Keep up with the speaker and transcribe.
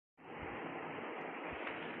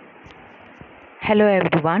Hello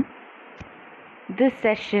everyone. This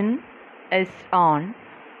session is on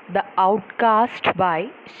The Outcaste by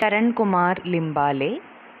Sharan Kumar Limbale.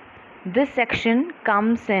 This section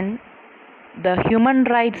comes in the Human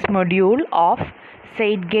Rights module of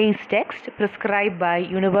Saidgay's text prescribed by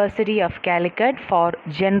University of Calicut for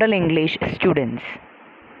General English students.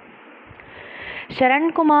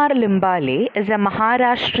 Sharan Kumar Limbale is a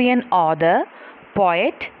Maharashtrian author,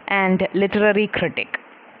 poet and literary critic.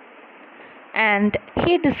 And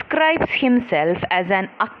he describes himself as an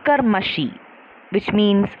Akkarmashi, which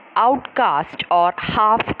means outcast or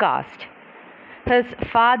half caste. His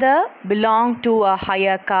father belonged to a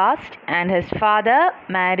higher caste and his father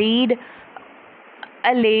married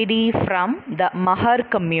a lady from the Mahar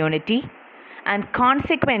community, and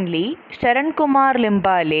consequently Sharan Kumar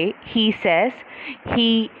Limbale, he says,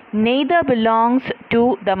 he neither belongs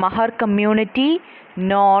to the Mahar community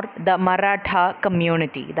nor the Maratha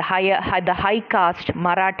community, the high caste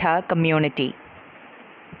Maratha community.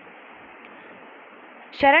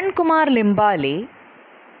 Sharan Kumar Limbale,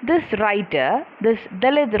 this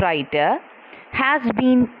Dalit writer, has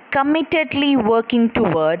been committedly working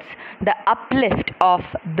towards the uplift of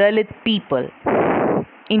Dalit people.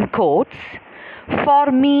 In quotes, for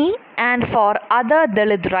me and for other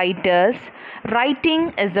Dalit writers,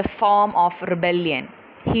 writing is a form of rebellion.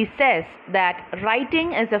 He says that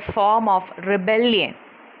writing is a form of rebellion.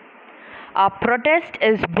 Our protest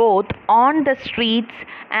is both on the streets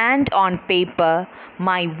and on paper.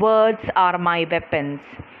 My words are my weapons.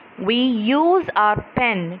 We use our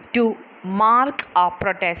pen to mark our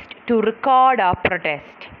protest, to record our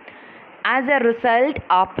protest. As a result,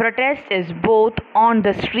 our protest is both on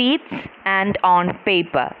the streets and on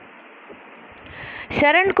paper.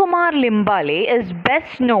 Sharan Kumar Limbale is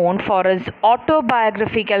best known for his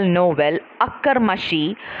autobiographical novel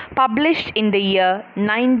Akkarmashi, published in the year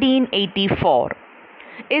 1984.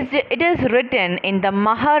 It is written in the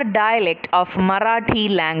Mahar dialect of Marathi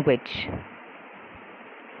language.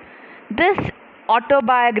 This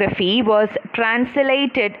autobiography was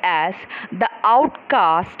translated as The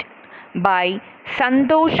Outcaste by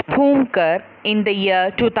Santosh Bhumkar in the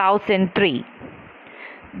year 2003.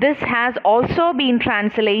 This has also been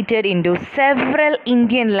translated into several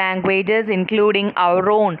Indian languages, including our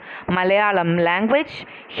own Malayalam language,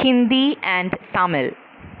 Hindi and Tamil.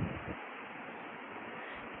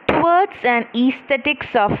 Towards an Aesthetics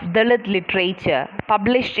of Dalit Literature,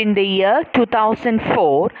 published in the year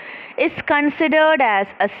 2004, is considered as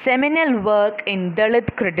a seminal work in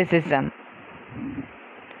Dalit criticism.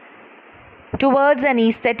 Towards an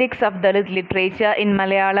Aesthetics of Dalit Literature, in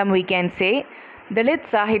Malayalam we can say Dalit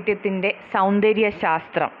സാഹിത്യത്തിൻ്റെ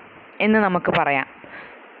സൗന്ദര്യശാസ്ത്രം എന്ന് നമുക്ക് പറയാം.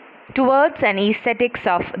 Towards an Aesthetics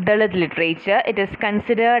of Dalit Literature, it is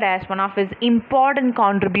considered as one of his important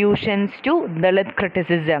contributions to Dalit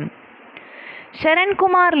criticism. Sharan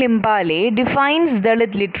Kumar Limbale defines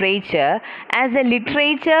Dalit literature as a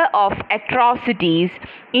literature of atrocities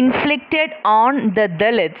inflicted on the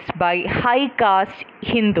Dalits by high caste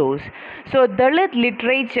Hindus. So Dalit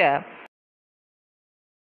literature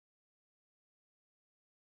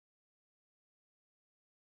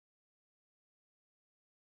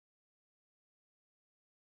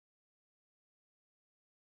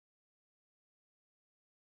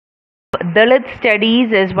Dalit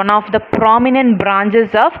studies is one of the prominent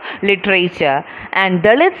branches of literature, and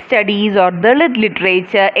Dalit studies or Dalit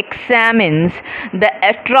literature examines the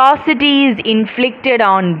atrocities inflicted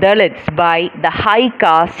on Dalits by the high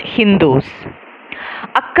caste Hindus.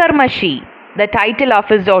 Akkarmashi, the title of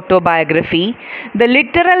his autobiography, the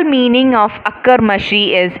literal meaning of Akkarmashi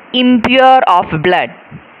is impure of blood.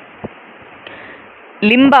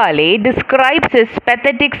 Limbale describes his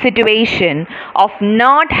pathetic situation of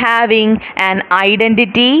not having an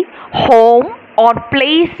identity, home, or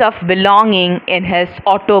place of belonging in his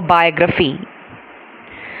autobiography.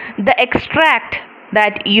 The extract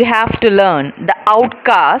that you have to learn, The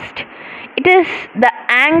Outcaste, it is the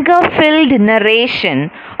anger-filled narration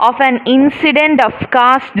of an incident of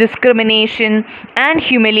caste discrimination and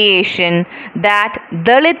humiliation that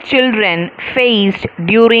Dalit children faced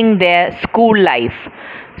during their school life.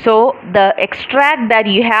 So, the extract that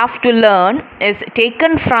you have to learn is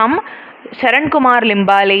taken from Sharan Kumar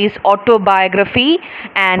Limbale's autobiography,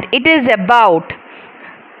 and it is about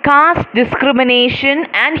caste discrimination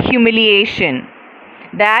and humiliation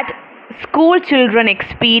that school children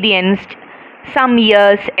experienced some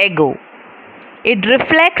years ago. It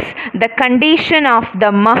reflects the condition of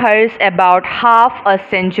the Mahars about half a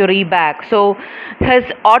century back. So, his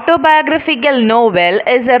autobiographical novel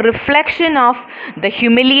is a reflection of the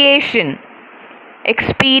humiliation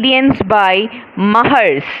experienced by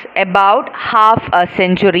Mahars about half a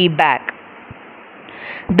century back.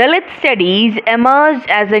 Dalit studies emerged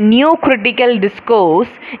as a new critical discourse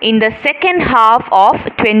in the second half of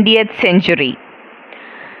 20th century.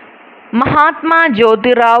 Mahatma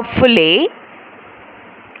Jyotirao Phule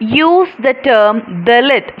used the term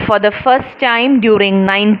Dalit for the first time during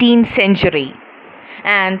 19th century,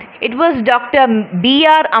 and it was Dr.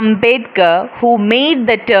 B.R. Ambedkar who made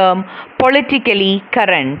the term politically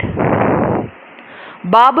current.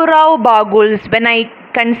 Baburao Bagul's When I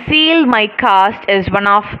Conceal My Caste is one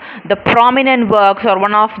of the prominent works or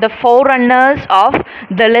one of the forerunners of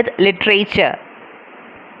Dalit literature.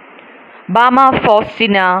 Bama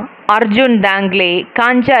Faustina, Arjun Dangle,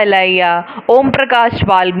 Kancha Elaya, Om Prakash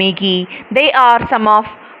Valmiki, they are some of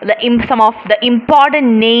the important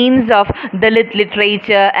names of Dalit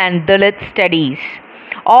literature and Dalit studies.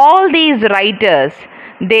 All these writers,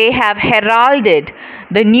 they have heralded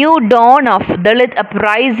the new dawn of Dalit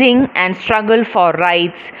uprising and struggle for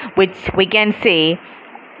rights, which we can say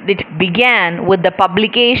it began with the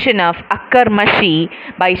publication of Akkar Mashi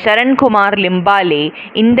by Sharan Kumar Limbale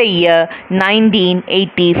in the year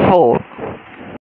 1984.